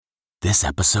This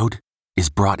episode is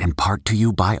brought in part to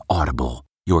you by Audible,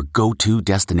 your go-to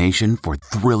destination for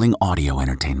thrilling audio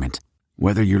entertainment.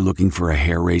 Whether you're looking for a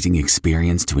hair-raising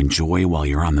experience to enjoy while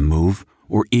you're on the move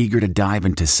or eager to dive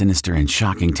into sinister and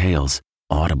shocking tales,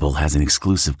 Audible has an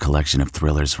exclusive collection of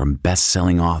thrillers from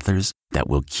best-selling authors that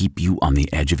will keep you on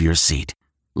the edge of your seat.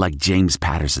 Like James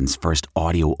Patterson's first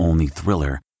audio-only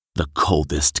thriller, The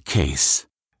Coldest Case.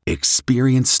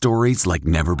 Experience stories like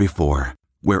never before,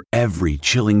 where every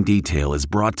chilling detail is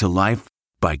brought to life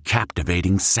by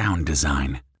captivating sound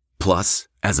design. Plus,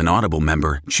 as an Audible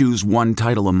member, choose one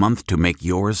title a month to make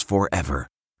yours forever.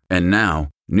 And now,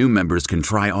 new members can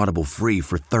try Audible free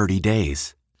for 30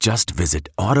 days. Just visit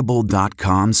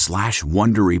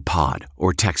audible.com/WonderyPod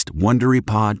or text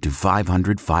WonderyPod to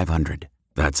 500-500.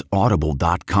 That's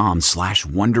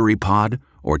audible.com/WonderyPod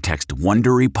or text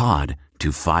WonderyPod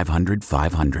to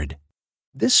 500-500.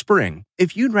 This spring,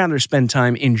 if you'd rather spend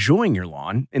time enjoying your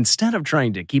lawn instead of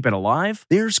trying to keep it alive,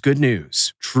 there's good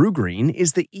news. TruGreen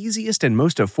is the easiest and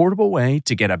most affordable way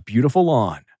to get a beautiful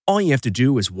lawn. All you have to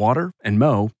do is water and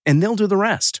mow, and they'll do the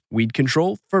rest. Weed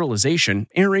control, fertilization,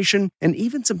 aeration, and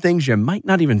even some things you might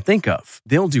not even think of.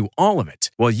 They'll do all of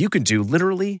it, while you can do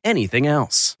literally anything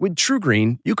else. With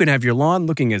TruGreen, you can have your lawn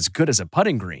looking as good as a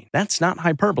putting green. That's not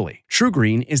hyperbole.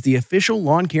 TruGreen is the official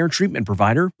lawn care treatment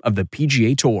provider of the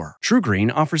PGA Tour.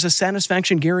 TruGreen offers a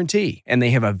satisfaction guarantee, and they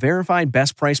have a verified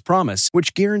best price promise,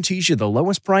 which guarantees you the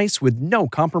lowest price with no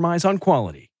compromise on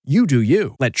quality. You do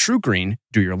you. Let TruGreen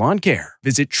do your lawn care.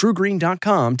 Visit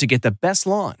TruGreen.com to get the best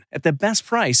lawn at the best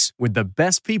price with the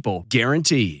best people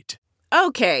guaranteed.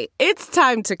 Okay, it's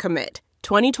time to commit.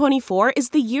 2024 is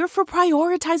the year for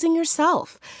prioritizing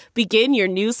yourself. Begin your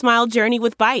new smile journey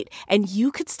with Byte, and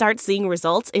you could start seeing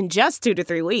results in just 2 to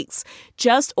 3 weeks.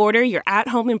 Just order your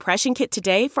at-home impression kit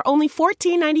today for only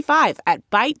 $14.95 at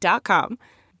Byte.com.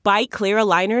 Byte Clear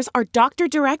aligners are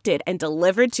doctor-directed and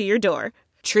delivered to your door.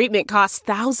 Treatment costs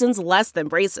thousands less than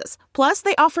braces. Plus,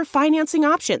 they offer financing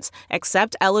options,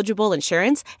 accept eligible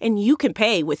insurance, and you can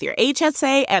pay with your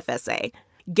HSA FSA.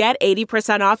 Get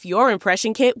 80% off your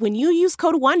impression kit when you use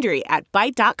code WONDERY at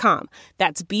Byte.com.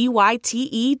 That's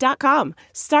BYTE.com.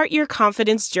 Start your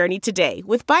confidence journey today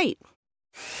with Byte.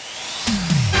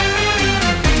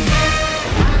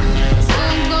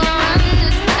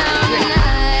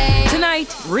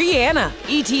 Rihanna.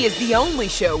 E.T. is the only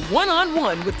show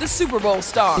one-on-one with the Super Bowl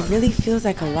star. It really feels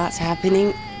like a lot's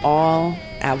happening all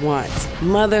at once.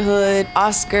 Motherhood,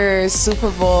 Oscars, Super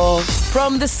Bowl.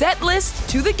 From the set list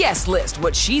to the guest list,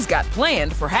 what she's got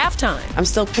planned for halftime. I'm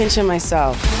still pinching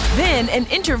myself. Then an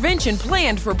intervention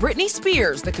planned for Britney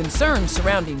Spears, the concerns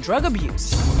surrounding drug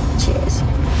abuse. Cheers.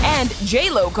 And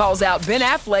J-Lo calls out Ben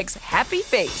Affleck's happy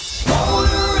face.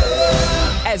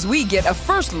 As we get a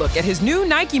first look at his new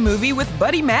Nike movie with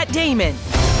buddy Matt Damon.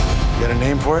 Got a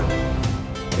name for it?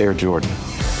 Air Jordan.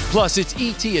 Plus, it's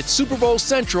E.T. at Super Bowl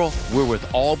Central. We're with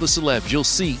all the celebs you'll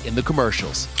see in the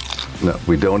commercials. No,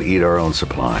 we don't eat our own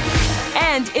supply.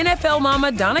 And NFL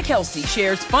mama Donna Kelsey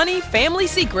shares funny family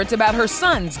secrets about her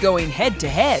sons going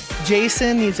head-to-head.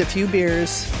 Jason needs a few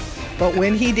beers, but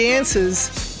when he dances,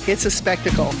 it's a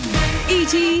spectacle.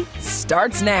 E.T.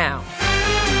 starts now.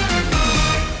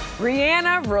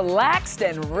 Rihanna relaxed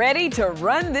and ready to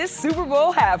run this Super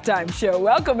Bowl halftime show.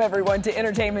 Welcome, everyone, to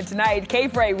Entertainment Tonight.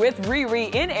 K-Frey with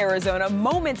Riri in Arizona.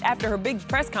 Moments after her big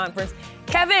press conference,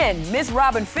 Kevin, Miss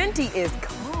Robin Fenty is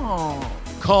calm.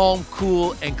 Calm,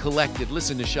 cool, and collected.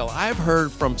 Listen, Nichelle, I've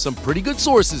heard from some pretty good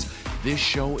sources this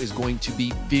show is going to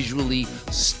be visually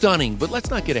stunning. But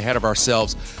let's not get ahead of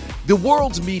ourselves. The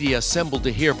world's media assembled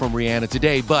to hear from Rihanna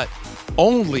today, but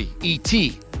only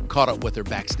E.T. caught up with her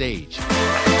backstage.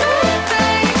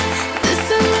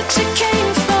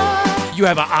 You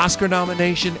have an Oscar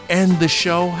nomination and the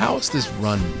show. How has this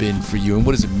run been for you, and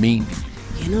what does it mean to you?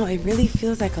 You know, it really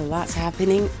feels like a lot's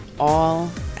happening all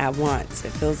at once.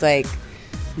 It feels like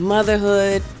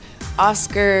motherhood,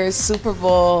 Oscars, Super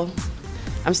Bowl.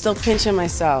 I'm still pinching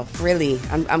myself, really.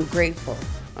 I'm grateful.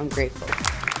 I'm grateful.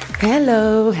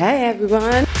 Hello. Hey,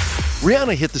 everyone.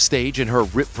 Rihanna hit the stage in her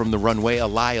Rip from the Runway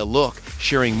Aliyah look,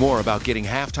 sharing more about getting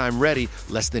halftime ready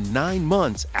less than 9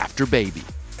 months after baby.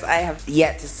 I have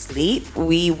yet to sleep.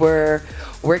 We were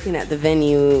working at the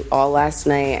venue all last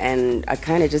night, and I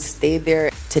kind of just stayed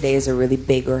there. Today is a really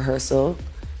big rehearsal,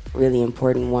 really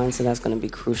important one, so that's going to be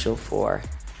crucial for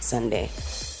Sunday.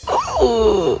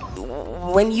 Ooh.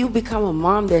 When you become a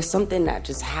mom, there's something that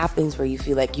just happens where you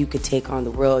feel like you could take on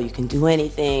the world, you can do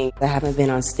anything. I haven't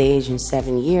been on stage in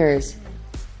 7 years.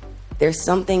 There's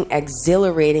something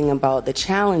exhilarating about the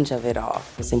challenge of it all.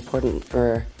 It's important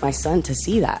for my son to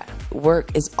see that.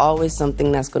 Work is always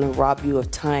something that's going to rob you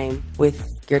of time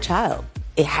with your child.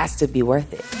 It has to be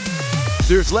worth it.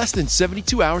 There's less than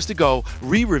 72 hours to go.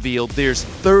 Riri revealed there's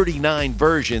 39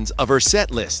 versions of her set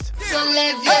list. So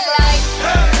live your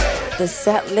life. The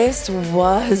set list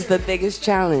was the biggest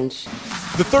challenge.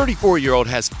 The 34-year-old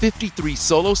has 53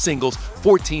 solo singles,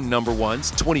 14 number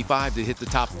ones, 25 to hit the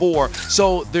top 4,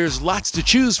 so there's lots to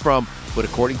choose from. But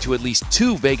according to at least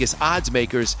 2 Vegas odds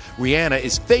makers, Rihanna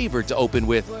is favored to open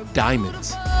with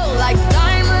Diamonds. Like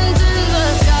diamonds in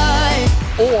the sky.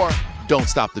 Or Don't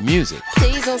Stop the Music.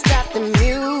 Please don't stop the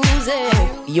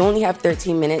music. You only have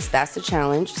 13 minutes. That's the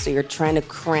challenge. So you're trying to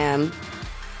cram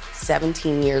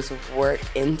 17 years of work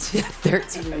into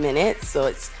 13 minutes. So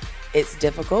it's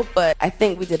difficult, but I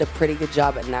think we did a pretty good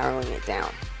job at narrowing it down.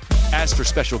 As for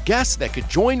special guests that could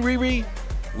join Riri,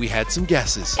 we had some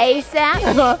guesses.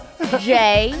 ASAP,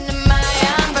 Jay,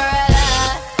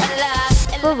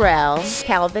 Pharrell,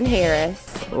 Calvin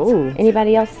Harris. Oh.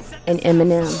 Anybody else? And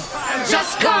Eminem.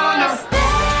 Just gonna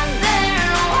stand there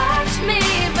and watch me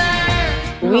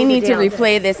burn. We need to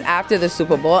replay this after the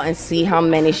Super Bowl and see how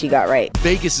many she got right.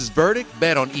 Vegas's verdict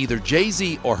bet on either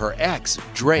Jay-Z or her ex,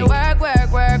 Drake. Work,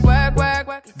 work, work, work, work,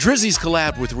 work. Drizzy's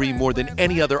collabed with Riri more than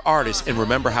any other artist, and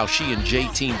remember how she and Jay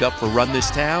teamed up for Run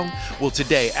This Town? Well,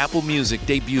 today, Apple Music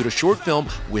debuted a short film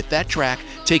with that track,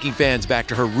 taking fans back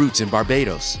to her roots in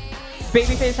Barbados.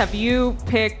 Babyface, have you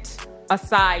picked a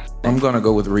side? I'm gonna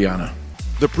go with Rihanna.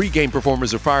 The pregame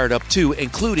performers are fired up too,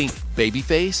 including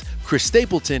Babyface, Chris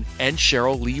Stapleton, and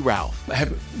Cheryl Lee Ralph.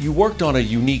 You worked on a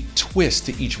unique twist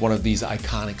to each one of these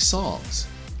iconic songs.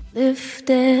 Lift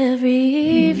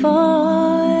every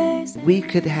voice. We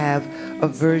could have a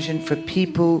version for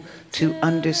people to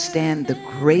understand the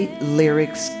great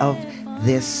lyrics of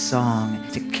this song,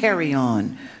 to carry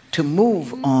on, to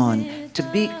move on, to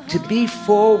be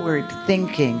forward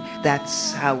thinking.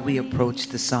 That's how we approach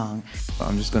the song.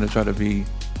 I'm just gonna try to be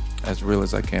as real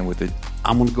as I can with it.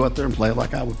 I'm gonna go out there and play it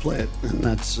like I would play it, and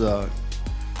that's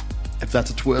if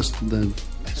that's a twist, then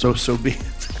so be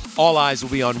it. All eyes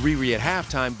will be on Riri at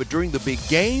halftime, but during the big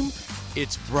game,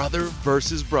 it's brother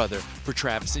versus brother for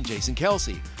Travis and Jason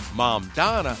Kelce. Mom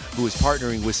Donna, who is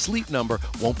partnering with Sleep Number,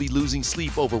 won't be losing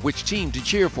sleep over which team to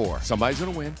cheer for. Somebody's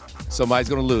going to win. Somebody's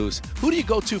going to lose. Who do you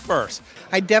go to first?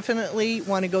 I definitely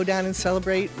want to go down and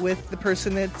celebrate with the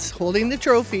person that's holding the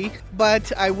trophy,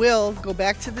 but I will go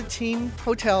back to the team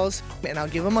hotels and I'll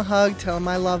give them a hug, tell them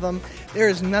I love them. There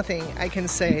is nothing I can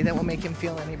say that will make him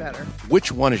feel any better.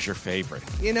 Which one is your favorite?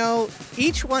 You know,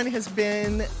 each one has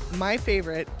been my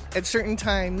favorite at certain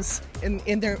times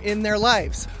in their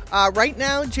lives. Right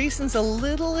now, Jason's a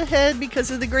little ahead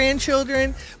because of the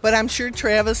grandchildren, but I'm sure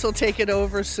Travis will take it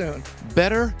over soon.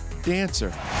 Better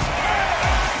dancer.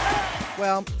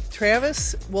 Well,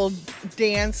 Travis will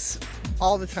dance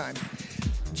all the time.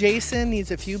 Jason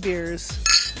needs a few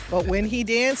beers, but when he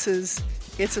dances,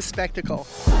 it's a spectacle.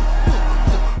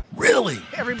 Really?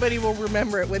 Everybody will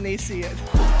remember it when they see it.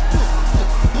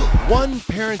 One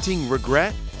parenting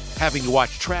regret? Having to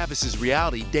watch Travis's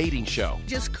reality dating show.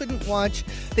 Just couldn't watch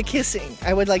the kissing.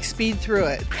 I would speed through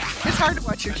it. It's hard to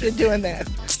watch your kid doing that.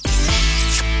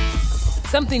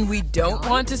 Something we don't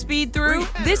want to speed through?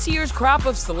 This year's crop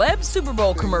of celeb Super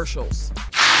Bowl commercials.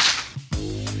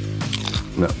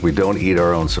 No, we don't eat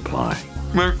our own supply.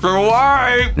 Mr.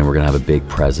 White! And we're gonna have a big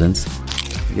presence.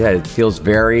 Yeah, it feels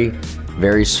very,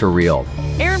 very surreal.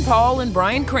 Aaron Paul and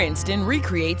Bryan Cranston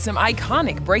recreate some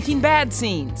iconic Breaking Bad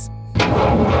scenes. You're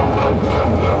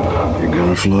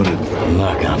gonna flood it. I'm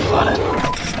not gonna flood it.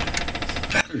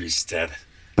 Battery's dead.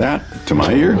 That, to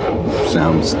my ear,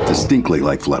 sounds distinctly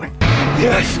like flooding.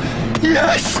 Yes!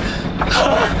 Yes!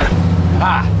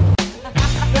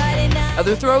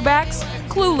 Other throwbacks?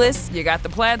 Clueless, you got the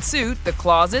plaid suit, the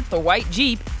closet, the white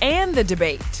Jeep, and the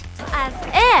debate. As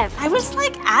if. I was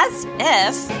like, as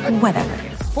if. Whatever.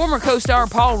 Former co-star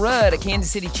Paul Rudd, a Kansas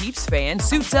City Chiefs fan,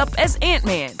 suits up as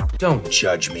Ant-Man. Don't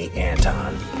judge me,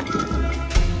 Anton.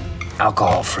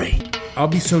 Alcohol-free. I'll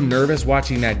be so nervous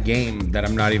watching that game that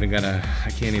I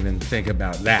can't even think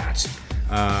about that.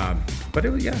 But it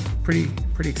was, pretty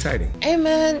exciting. Hey,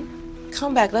 man,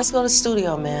 come back. Let's go to the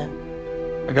studio, man.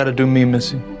 I gotta do me,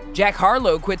 Missy. Jack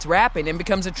Harlow quits rapping and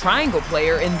becomes a triangle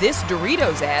player in this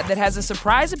Doritos ad that has a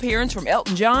surprise appearance from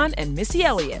Elton John and Missy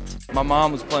Elliott. My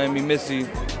mom was playing me Missy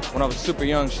when I was super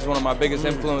young. She's one of my biggest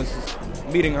influences.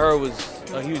 Meeting her was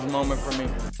a huge moment for me.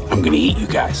 I'm gonna eat you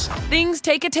guys. Things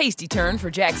take a tasty turn for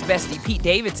Jack's bestie Pete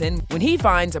Davidson when he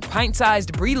finds a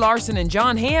pint-sized Brie Larson and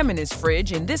John Hamm in his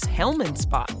fridge in this Hellman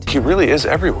spot. He really is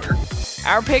everywhere.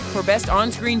 Our pick for Best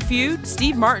On-Screen Feud,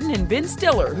 Steve Martin and Ben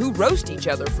Stiller, who roast each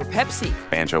other for Pepsi.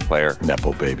 Banjo player.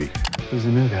 Nepo baby. Who's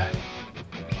the new guy?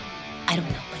 I don't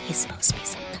know, but he's supposed to be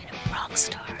some kind of rock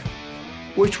star.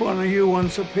 Which one of you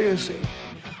wants a piercing?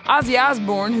 Ozzy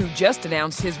Osbourne, who just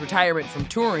announced his retirement from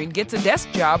touring, gets a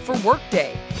desk job for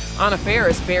Workday. Anna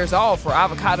Faris bears all for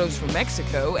Avocados from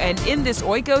Mexico, and in this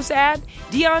Oikos ad,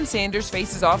 Deion Sanders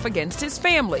faces off against his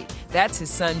family. That's his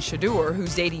son Shadur,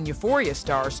 who's dating Euphoria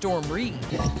star Storm Reid.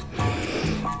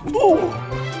 Ooh.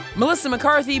 Melissa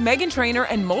McCarthy, Meghan Trainor,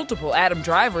 and multiple Adam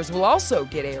Drivers will also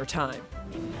get airtime.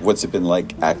 What's it been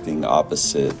like acting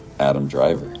opposite Adam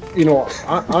Driver? You know,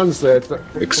 honestly, it's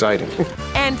exciting.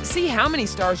 And see how many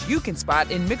stars you can spot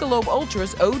in Michelob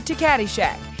Ultra's Ode to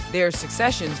Caddyshack. There's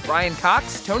Succession's Brian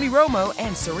Cox, Tony Romo,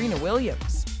 and Serena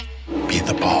Williams. Be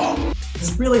the ball.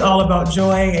 It's really all about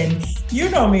joy, and you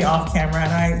know me off camera,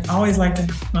 and I always like to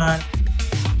have fun.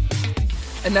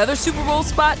 Another Super Bowl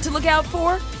spot to look out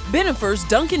for? Bennifer's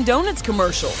Dunkin' Donuts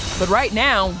commercial. But right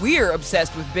now, we're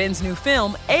obsessed with Ben's new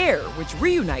film, Air, which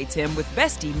reunites him with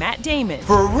bestie Matt Damon.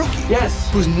 For a rookie, yes,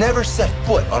 who's never set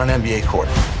foot on an NBA court.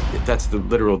 That's the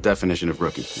literal definition of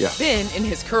rookie, yeah. Ben, in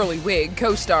his curly wig,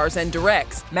 co-stars and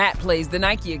directs. Matt plays the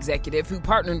Nike executive who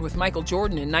partnered with Michael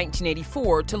Jordan in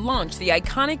 1984 to launch the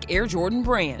iconic Air Jordan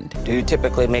brand. Do you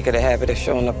typically make it a habit of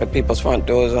showing up at people's front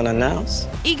doors unannounced?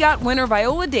 EGOT winner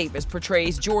Viola Davis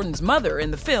portrays Jordan's mother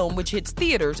in the film, which hits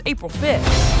theaters April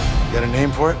 5th. You got a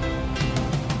name for it?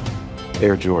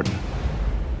 Air Jordan.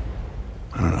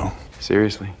 I don't know.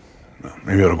 Seriously? No,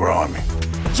 maybe it'll grow on me.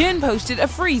 Jen posted a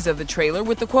freeze of the trailer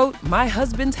with the quote, "My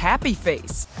husband's happy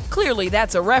face." Clearly,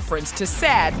 that's a reference to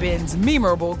sad Ben's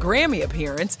memorable Grammy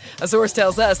appearance. A source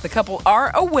tells us the couple are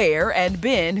aware, and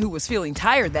Ben, who was feeling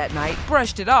tired that night,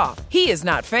 brushed it off. He is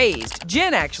not fazed.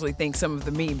 Jen actually thinks some of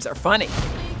the memes are funny.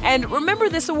 And remember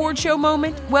this award show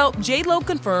moment? Well, J-Lo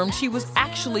confirmed she was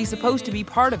actually supposed to be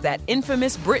part of that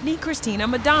infamous Britney Christina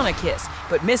Madonna kiss,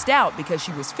 but missed out because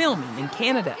she was filming in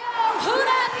Canada. Who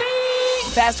that be?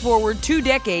 Fast forward 2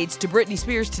 decades to Britney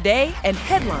Spears today and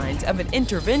headlines of an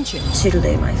intervention.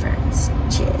 Toodaloo, my friends.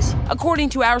 Cheers. According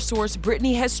to our source,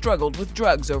 Britney has struggled with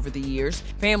drugs over the years.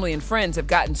 Family and friends have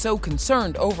gotten so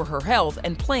concerned over her health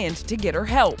and planned to get her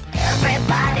help.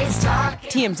 Everybody's talking.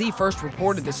 TMZ first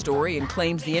reported the story and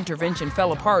claims the intervention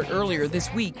fell apart earlier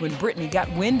this week when Britney got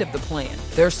wind of the plan.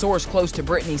 Their source close to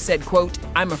Britney said, quote,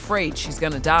 "I'm afraid she's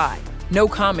gonna die." No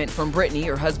comment from Britney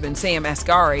or husband Sam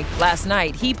Asghari. Last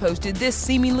night, he posted this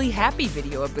seemingly happy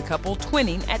video of the couple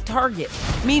twinning at Target.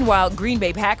 Meanwhile, Green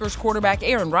Bay Packers quarterback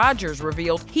Aaron Rodgers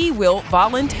revealed he will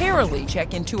voluntarily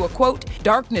check into a, quote,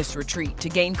 darkness retreat to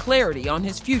gain clarity on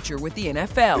his future with the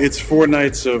NFL. It's 4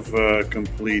 nights of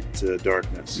complete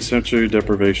darkness, sensory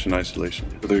deprivation, isolation.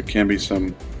 There can be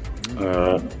some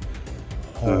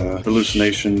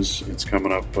hallucinations. It's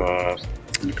coming up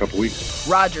in a couple weeks.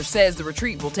 Rodgers says the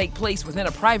retreat will take place within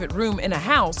a private room in a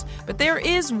house, but there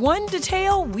is one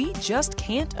detail we just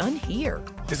can't unhear.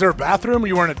 Is there a bathroom or are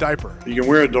you wearing a diaper? You can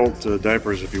wear adult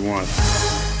diapers if you want.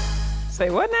 Say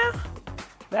what now?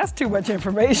 That's too much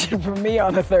information for me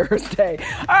on a Thursday.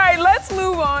 All right, let's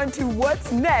move on to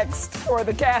what's next for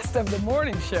the cast of the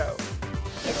morning show.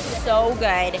 It's so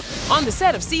good. On the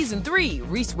set of season 3,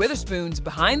 Reese Witherspoon's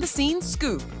behind-the-scenes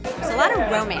scoop. There's a lot of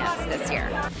romance this year.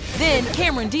 Then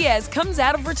Cameron Diaz comes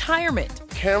out of retirement.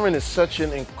 Cameron is such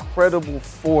an incredible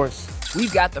force.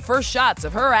 We've got the first shots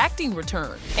of her acting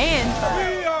return. And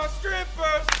we are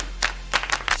strippers.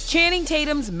 Channing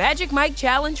Tatum's Magic Mike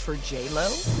challenge for J-Lo.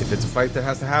 If it's a fight that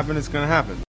has to happen, it's going to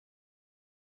happen.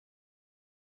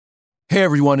 Hey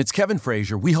everyone, it's Kevin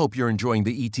Frazier. We hope you're enjoying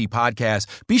the ET podcast.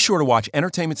 Be sure to watch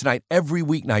Entertainment Tonight every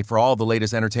weeknight for all the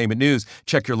latest entertainment news.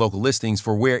 Check your local listings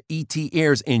for where ET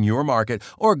airs in your market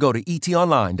or go to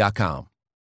etonline.com.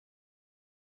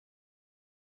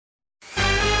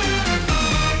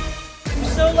 I'm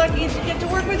so lucky to get to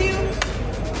work with you.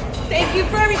 Thank you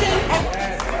for everything.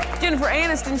 Jennifer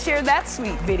Aniston shared that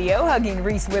sweet video hugging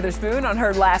Reese Witherspoon on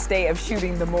her last day of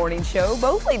shooting the morning show.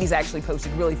 Both ladies actually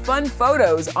posted really fun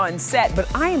photos on set, but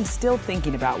I am still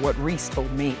thinking about what Reese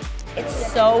told me.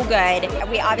 It's so good.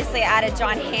 We obviously added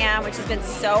John Hamm, which has been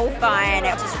so fun.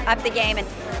 It just upped the game. And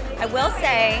I will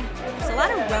say, there's a lot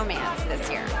of romance this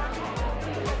year.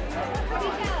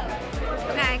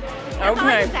 Okay. That's all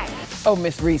I can say. Oh,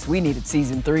 Miss Reese, we needed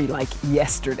season 3 like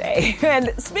yesterday.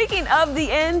 And speaking of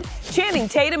the end, Channing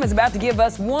Tatum is about to give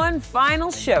us one final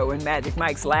show in Magic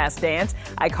Mike's Last Dance.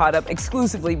 I caught up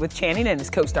exclusively with Channing and his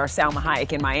co-star Salma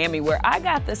Hayek in Miami, where I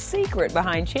got the secret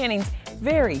behind Channing's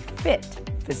very fit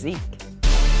physique.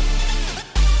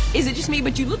 Is it just me,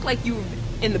 but you look like you were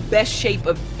in the best shape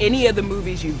of any of the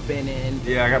movies you've been in?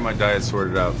 Yeah, I got my diet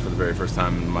sorted out for the very first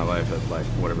time in my life at like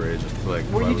whatever age. Like,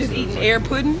 were you just eating air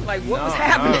pudding? Like what was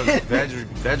happening? No,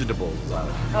 vegetables.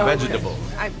 Vegetables.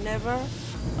 I've never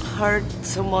heard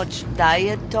so much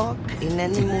diet talk in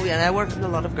any movie, and I work with a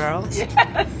lot of girls,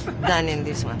 than in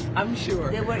this one. I'm sure.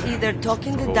 They were either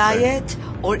talking the diet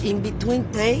or in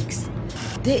between takes,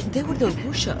 they were doing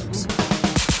push-ups.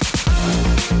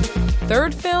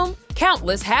 Third film,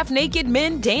 countless half-naked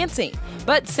men dancing.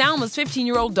 But Salma's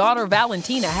 15-year-old daughter,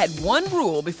 Valentina, had one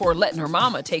rule before letting her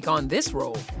mama take on this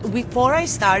role. Before I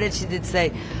started, she did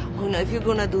say, oh no, if you're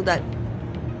gonna do that,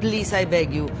 please, I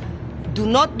beg you, do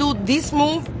not do this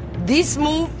move,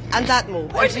 and that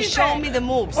move. And she showed me the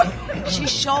moves. She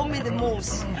showed me the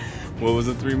moves. What was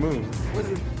the 3 moves? Was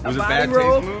it a body bad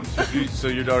roll? taste move? So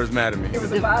your daughter's mad at me. It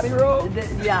was a body roll?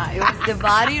 Yeah, it was the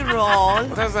body roll. Well,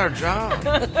 that's our job.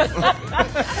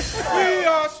 We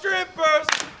are strippers.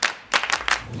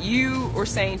 You were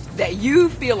saying that you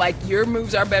feel like your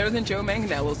moves are better than Joe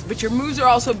Manganiello's, but your moves are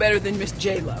also better than Miss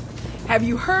J-Lo. Have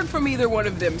you heard from either one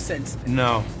of them since then?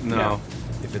 No.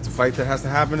 If it's a fight that has to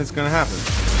happen, it's gonna happen.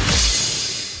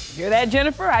 Hear that,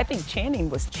 Jennifer? I think Channing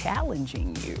was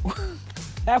challenging you.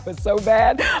 That was so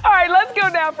bad. All right, let's go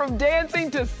now from dancing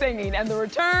to singing and the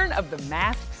return of the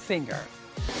Masked Singer.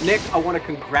 Nick, I want to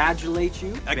congratulate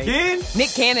you. Again? Nick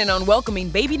Cannon on welcoming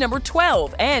baby number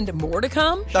 12 and more to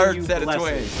come. Third set of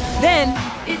twins. Then,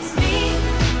 It's me.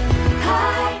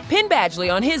 Hi. Penn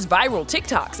Badgley on his viral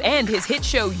TikToks and his hit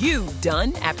show You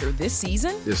Done after this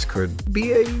season. This could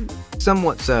be a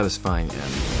somewhat satisfying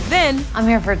end. Then, I'm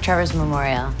here for Trevor's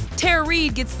memorial. Tara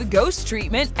Reid gets the ghost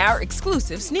treatment, our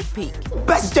exclusive sneak peek.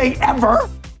 Best day ever.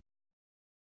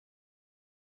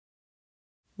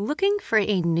 Looking for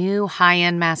a new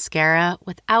high-end mascara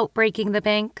without breaking the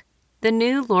bank? The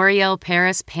new L'Oreal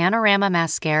Paris Panorama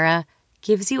Mascara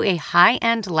gives you a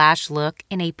high-end lash look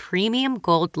in a premium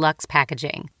gold luxe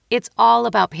packaging. It's all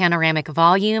about panoramic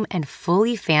volume and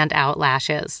fully fanned-out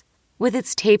lashes. With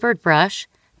its tapered brush,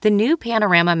 the new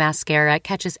Panorama Mascara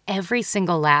catches every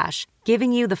single lash,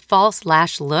 giving you the false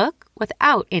lash look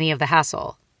without any of the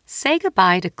hassle. Say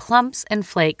goodbye to clumps and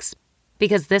flakes,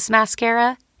 because this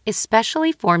mascara is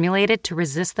specially formulated to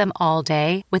resist them all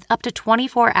day with up to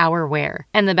 24-hour wear.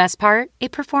 And the best part?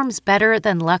 It performs better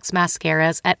than Luxe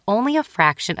mascaras at only a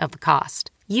fraction of the cost.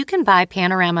 You can buy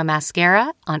Panorama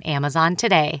Mascara on Amazon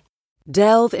today.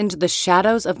 Delve into the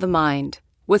shadows of the mind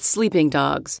with Sleeping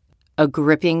Dogs, a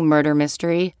gripping murder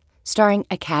mystery starring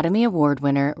Academy Award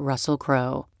winner Russell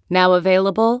Crowe. Now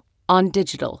available on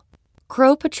digital.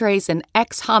 Crowe portrays an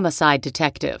ex-homicide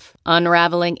detective,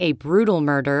 unraveling a brutal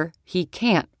murder he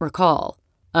can't recall.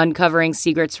 Uncovering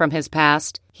secrets from his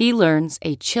past, he learns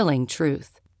a chilling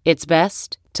truth. It's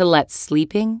best to let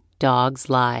sleeping dogs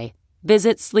lie.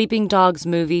 Visit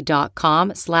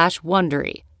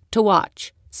sleepingdogsmovie.com/Wondery to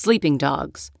watch Sleeping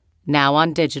Dogs, now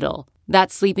on digital.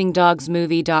 That's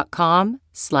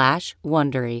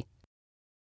sleepingdogsmovie.com/Wondery.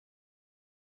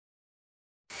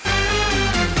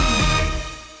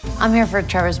 I'm here for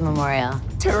Trevor's memorial.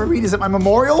 Tara Reid is at my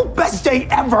memorial? Best day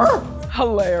ever!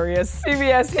 Hilarious.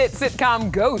 CBS hit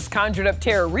sitcom Ghost conjured up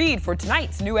Tara Reid for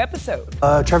tonight's new episode.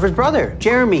 Trevor's brother,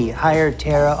 Jeremy, hired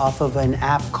Tara off of an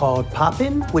app called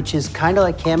Poppin, which is kind of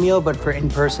like Cameo, but for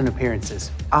in-person appearances.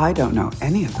 I don't know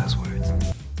any of those words.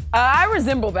 I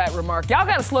resemble that remark. Y'all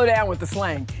gotta slow down with the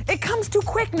slang. It comes too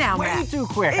quick now, Way Matt. too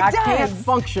quick. It I does. can't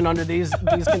function under these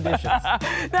conditions.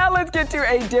 Now let's get to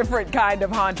a different kind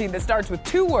of haunting that starts with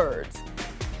 2 words.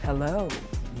 Hello,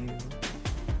 you.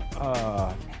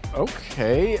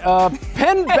 Okay.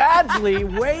 Penn Badgley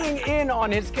weighing in on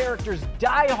his character's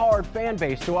die-hard fan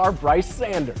base to our Bryce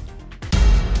Sanders.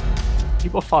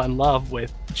 People fall in love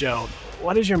with Joe.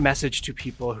 What is your message to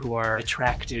people who are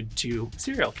attracted to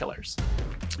serial killers?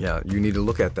 Yeah, you need to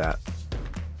look at that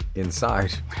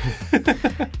inside.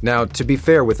 Now, to be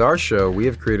fair, with our show, we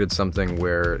have created something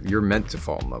where you're meant to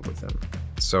fall in love with him.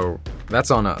 So that's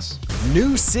on us.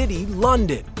 New city,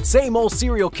 London. Same old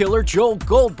serial killer Joel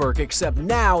Goldberg, except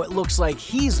now it looks like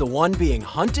he's the one being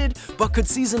hunted. But could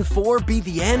season 4 be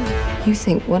the end? You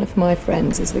think one of my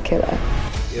friends is the killer?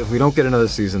 If we don't get another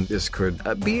season, this could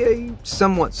be a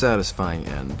somewhat satisfying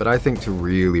end. But I think to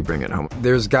really bring it home,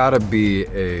 there's gotta be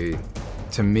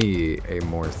to me, a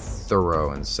more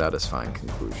thorough and satisfying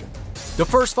conclusion. The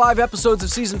first 5 episodes of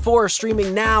season 4 are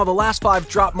streaming now. The last 5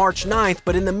 drop March 9th.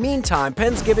 But in the meantime,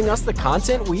 Penn's giving us the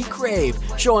content we crave,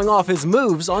 showing off his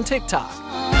moves on TikTok.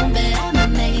 I'm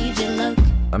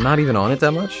not even on it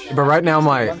that much. But right now,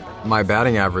 my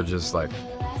batting average is like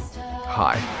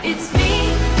high. It's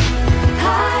me.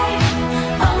 Hi.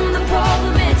 I'm the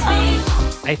problem. It's me.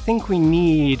 I think we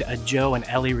need a Joe and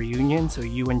Ellie reunion, so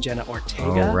you and Jenna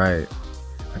Ortega. Oh, right.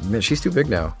 Man, she's too big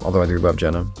now, although I do love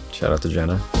Jenna. Shout out to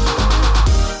Jenna.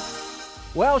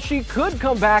 Well, she could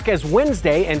come back as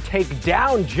Wednesday and take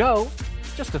down Joe.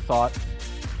 Just a thought.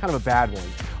 Kind of a bad one.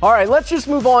 All right, let's just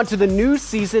move on to the new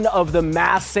season of The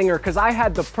Masked Singer, because I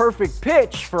had the perfect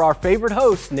pitch for our favorite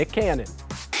host, Nick Cannon.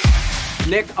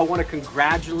 Nick, I want to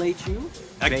congratulate you.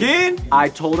 Again? I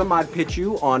told him I'd pitch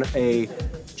you on a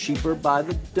Cheaper by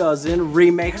the Dozen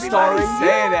remake starring you.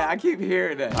 Saying that. I keep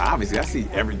hearing that. Obviously, I see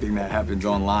everything that happens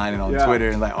online and on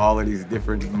Twitter and like all of these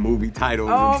different movie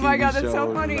titles. Oh and my TV God, that's shows.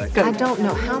 so funny. Like, I don't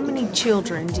know, how many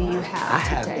children do you have I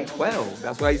have today? 12.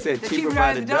 That's why he said The cheaper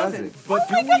by the dozen. But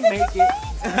do we make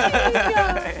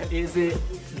it? Is it?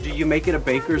 Do you make it a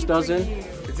baker's dozen?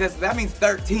 It's just, that means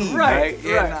 13, Right, right?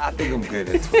 Yeah, right. nah, I think I'm good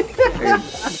at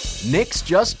 12. Nick's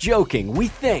just joking, we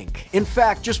think. In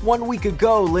fact, just 1 week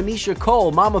ago, Lanisha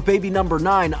Cole, mama baby number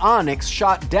 9, Onyx,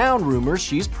 shot down rumors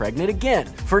she's pregnant again.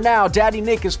 For now, Daddy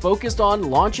Nick is focused on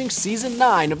launching season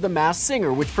 9 of The Masked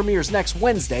Singer, which premieres next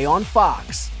Wednesday on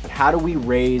Fox. But how do we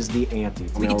raise the ante?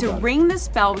 We get to ring this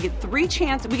bell. We get 3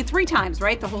 chances. We get 3 times,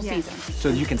 right? The whole season. So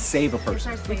you can save a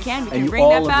person. We can. We And can you ring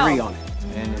all that bell. agree on it.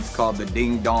 And it's called the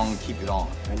Ding Dong Keep It On.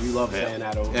 And you love saying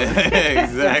that over.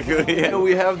 Exactly. You know,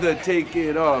 we have the take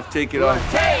it off, take it off.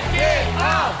 Take it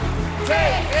off!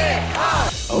 Take it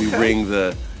off! We ring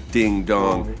the ding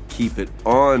dong, keep it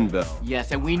on bell.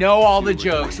 Yes, and we know all the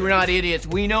jokes. We're not idiots.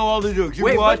 We know all the jokes.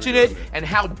 You're watching it, and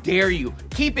how dare you?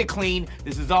 Keep it clean.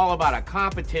 This is all about a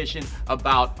competition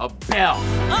about a bell.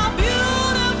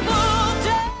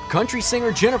 Country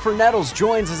singer Jennifer Nettles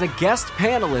joins as a guest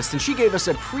panelist, and she gave us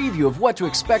a preview of what to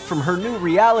expect from her new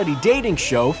reality dating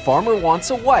show, Farmer Wants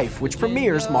a Wife, which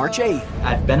premieres March 8th.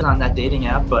 I've been on that dating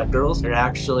app, but girls are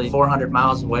actually 400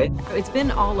 miles away. It's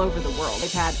been all over the world.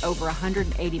 They've had over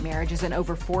 180 marriages and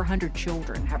over 400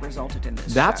 children have resulted in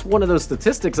this. That's one of those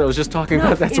statistics I was just talking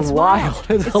about. That's it's wild.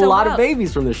 There's It's a so lot wild. of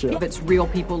babies from the show. It's real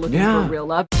people looking Yeah. for real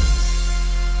love.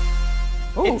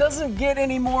 It doesn't get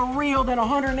any more real than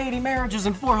 180 marriages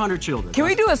and 400 children. Can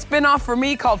we do a spinoff for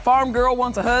me called Farm Girl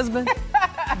Wants a Husband?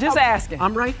 Just asking.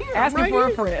 I'm right here. Asking for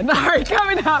a friend. All right,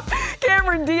 coming up,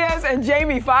 Cameron Diaz and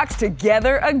Jamie Foxx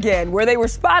together again, where they were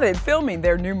spotted filming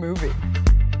their new movie.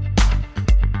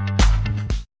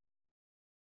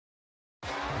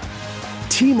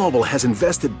 T-Mobile has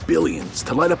invested billions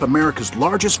to light up America's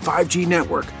largest 5G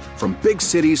network, from big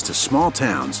cities to small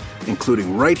towns,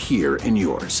 including right here in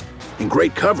yours. And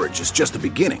great coverage is just the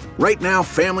beginning. Right now,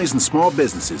 families and small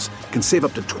businesses can save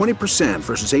up to 20%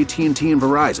 versus AT&T and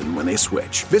Verizon when they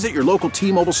switch. Visit your local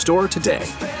T-Mobile store today.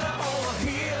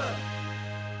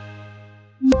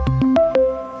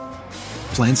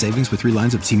 Plan savings with 3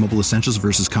 lines of T-Mobile Essentials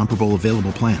versus comparable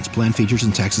available plans. Plan features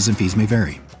and taxes and fees may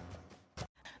vary.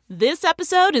 This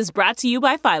episode is brought to you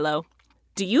by Philo.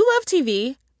 Do you love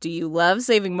TV? Do you love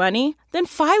saving money? Then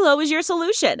Philo is your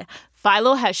solution.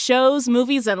 Philo has shows,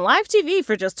 movies, and live TV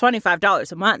for just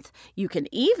 $25 a month. You can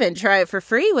even try it for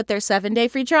free with their 7-day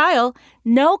free trial.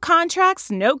 No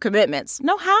contracts, no commitments,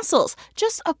 no hassles.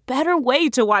 Just a better way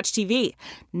to watch TV.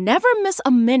 Never miss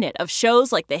a minute of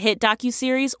shows like the hit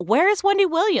docuseries Where is Wendy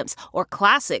Williams? Or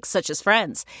classics such as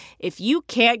Friends. If you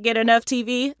can't get enough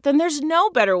TV, then there's no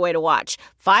better way to watch.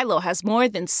 Philo has more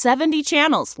than 70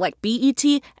 channels like BET,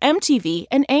 MTV,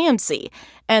 and AMC.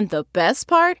 And the best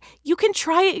part? You can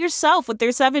try it yourself with their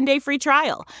 7-day free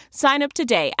trial. Sign up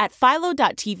today at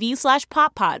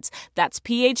philo.tv/poppods. That's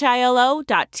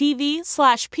philo.tv/poppods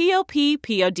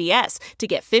to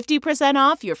get 50%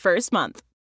 off your first month.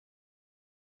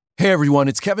 Hey everyone,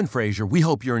 it's Kevin Frazier. We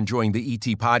hope you're enjoying the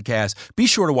ET podcast. Be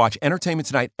sure to watch Entertainment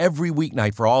Tonight every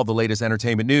weeknight for all the latest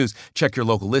entertainment news. Check your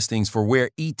local listings for where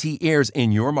ET airs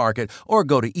in your market or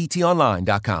go to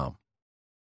etonline.com.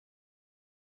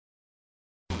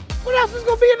 What else is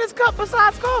going to be in this cup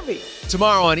besides coffee?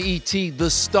 Tomorrow on ET, the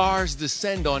stars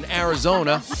descend on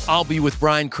Arizona. I'll be with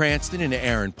Bryan Cranston and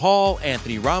Aaron Paul,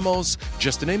 Anthony Ramos,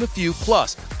 just to name a few,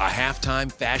 plus a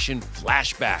halftime fashion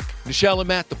flashback. Michelle and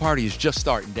Matt, the party is just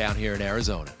starting down here in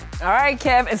Arizona. All right,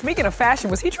 Kev, and speaking of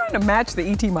fashion, was he trying to match the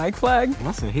ET Mike flag?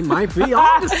 Listen, he might be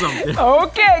on to something.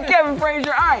 Okay, Kevin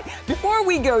Frazier. All right, before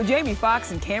we go, Jamie Foxx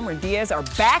and Cameron Diaz are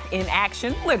back in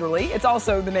action, literally. It's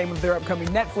also the name of their upcoming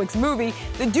Netflix movie.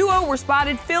 The duo were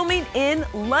spotted filming in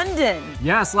London.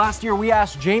 Yes, last year we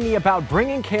asked Jamie about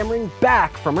bringing Cameron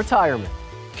back from retirement.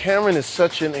 Cameron is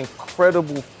such an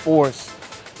incredible force,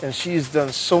 and she's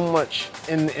done so much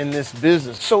in this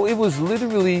business. So it was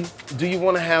literally, do you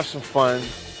want to have some fun?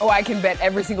 Oh, I can bet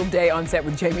every single day on set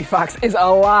with Jamie Foxx is a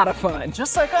lot of fun.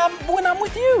 Just like when I'm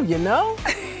with you, you know?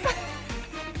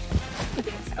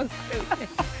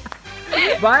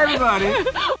 Bye, everybody.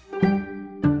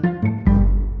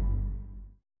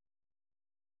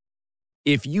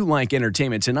 If you like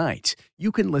Entertainment Tonight,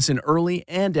 you can listen early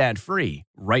and ad-free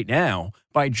right now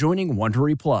by joining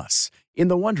Wondery Plus. in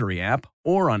the Wondery app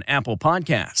or on Apple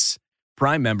Podcasts.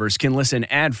 Prime members can listen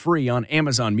ad-free on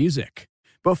Amazon Music.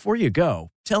 Before you go,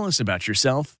 tell us about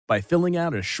yourself by filling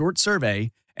out a short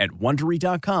survey at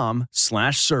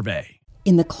Wondery.com/survey.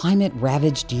 In the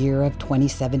climate-ravaged year of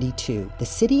 2072, the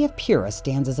city of Pura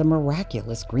stands as a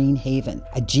miraculous green haven,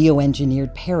 a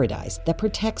geoengineered paradise that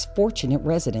protects fortunate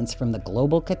residents from the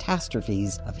global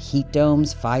catastrophes of heat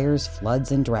domes, fires,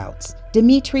 floods, and droughts.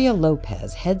 Demetria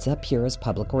Lopez heads up Pura's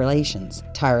public relations,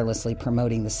 tirelessly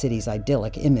promoting the city's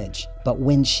idyllic image. But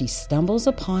when she stumbles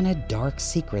upon a dark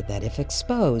secret that, if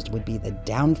exposed, would be the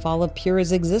downfall of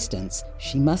Pura's existence,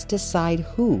 she must decide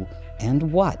who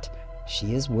and what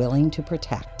she is willing to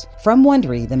protect. From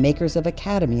Wondery, the makers of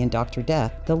Academy and Dr.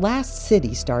 Death, The Last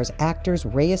City stars actors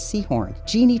Reyes Sehorn,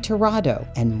 Jeannie Torrado,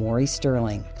 and Maury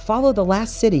Sterling. Follow The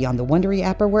Last City on the Wondery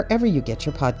app or wherever you get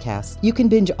your podcasts. You can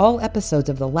binge all episodes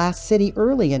of The Last City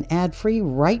early and ad-free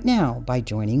right now by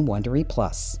joining Wondery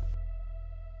Plus.